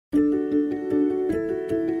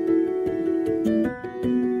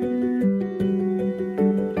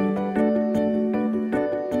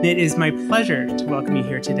And it is my pleasure to welcome you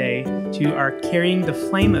here today to our Carrying the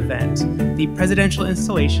Flame event, the presidential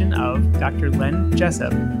installation of Dr. Len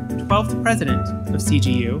Jessup, 12th president of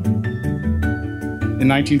CGU. In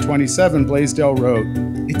 1927, Blaisdell wrote,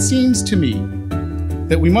 "It seems to me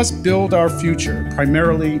that we must build our future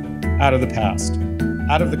primarily out of the past,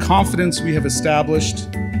 out of the confidence we have established,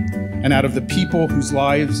 and out of the people whose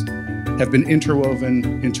lives have been interwoven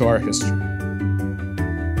into our history."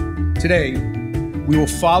 Today, we will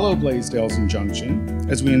follow Blaisdell's injunction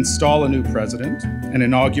as we install a new president and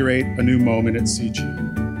inaugurate a new moment at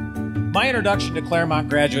CGU. My introduction to Claremont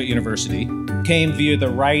Graduate University came via the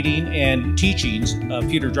writing and teachings of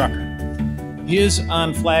Peter Drucker. His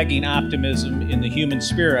unflagging optimism in the human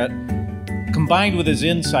spirit, combined with his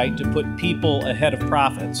insight to put people ahead of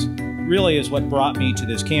profits, really is what brought me to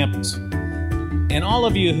this campus. And all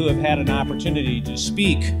of you who have had an opportunity to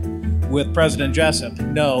speak with President Jessup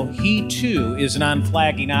know he too is an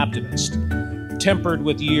unflagging optimist, tempered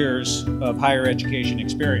with years of higher education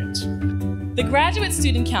experience. The Graduate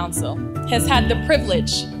Student Council has had the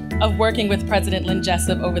privilege of working with President Len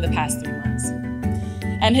Jessup over the past 3 months.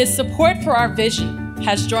 And his support for our vision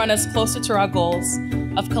has drawn us closer to our goals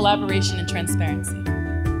of collaboration and transparency.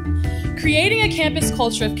 Creating a campus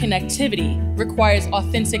culture of connectivity requires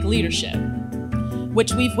authentic leadership,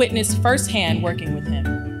 which we've witnessed firsthand working with him.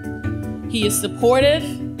 He is supportive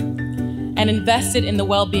and invested in the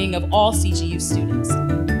well-being of all CGU students.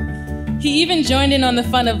 He even joined in on the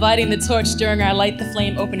fun of lighting the torch during our Light the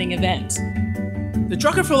Flame opening event. The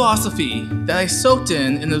Drucker philosophy that I soaked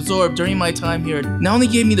in and absorbed during my time here not only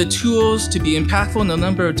gave me the tools to be impactful in a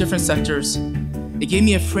number of different sectors, it gave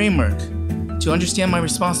me a framework to understand my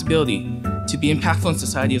responsibility to be impactful in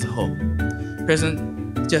society as a whole.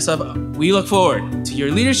 President Jessup, we look forward to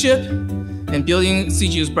your leadership and building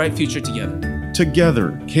CGU's bright future together.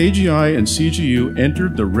 Together, KGI and CGU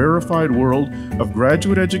entered the rarefied world of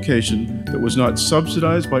graduate education that was not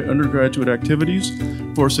subsidized by undergraduate activities,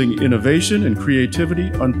 forcing innovation and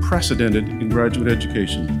creativity unprecedented in graduate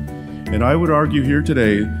education. And I would argue here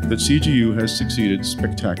today that CGU has succeeded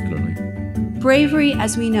spectacularly. Bravery,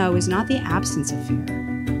 as we know, is not the absence of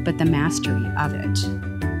fear, but the mastery of it.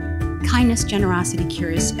 Kindness, generosity,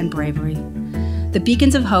 courage, and bravery. The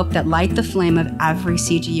beacons of hope that light the flame of every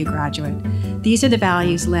CGU graduate. These are the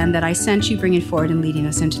values, Len, that I sense you bringing forward and leading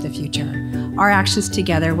us into the future. Our actions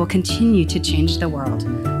together will continue to change the world.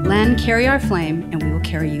 Len, carry our flame, and we will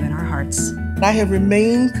carry you in our hearts. I have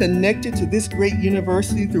remained connected to this great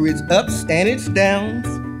university through its ups and its downs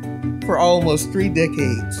for almost 3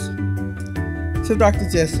 decades. So, Dr.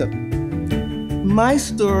 Jessup, my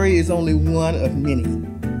story is only one of many.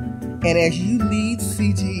 And as you lead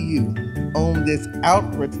CGU on this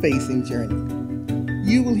outward-facing journey,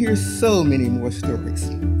 you will hear so many more stories.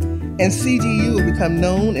 And CGU will become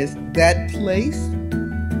known as that place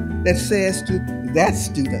that says to that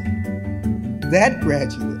student, that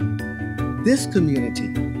graduate, this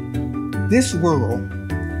community, this world,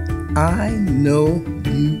 I know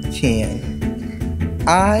you can.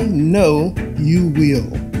 I know you will.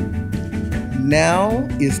 Now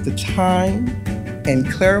is the time, and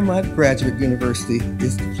Claremont Graduate University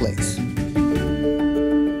is the place.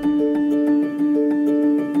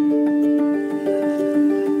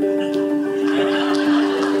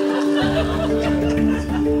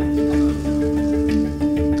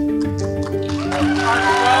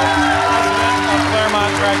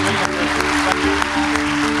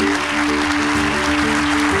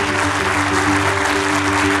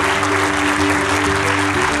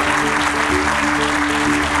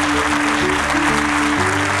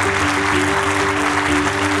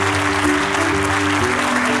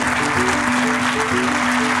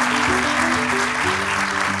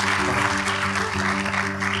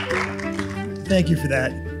 Thank you for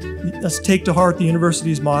that. Let's take to heart the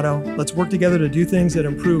university's motto. Let's work together to do things that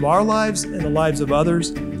improve our lives and the lives of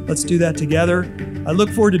others. Let's do that together. I look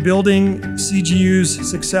forward to building CGU's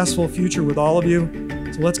successful future with all of you.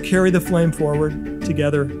 So let's carry the flame forward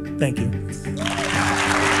together. Thank you.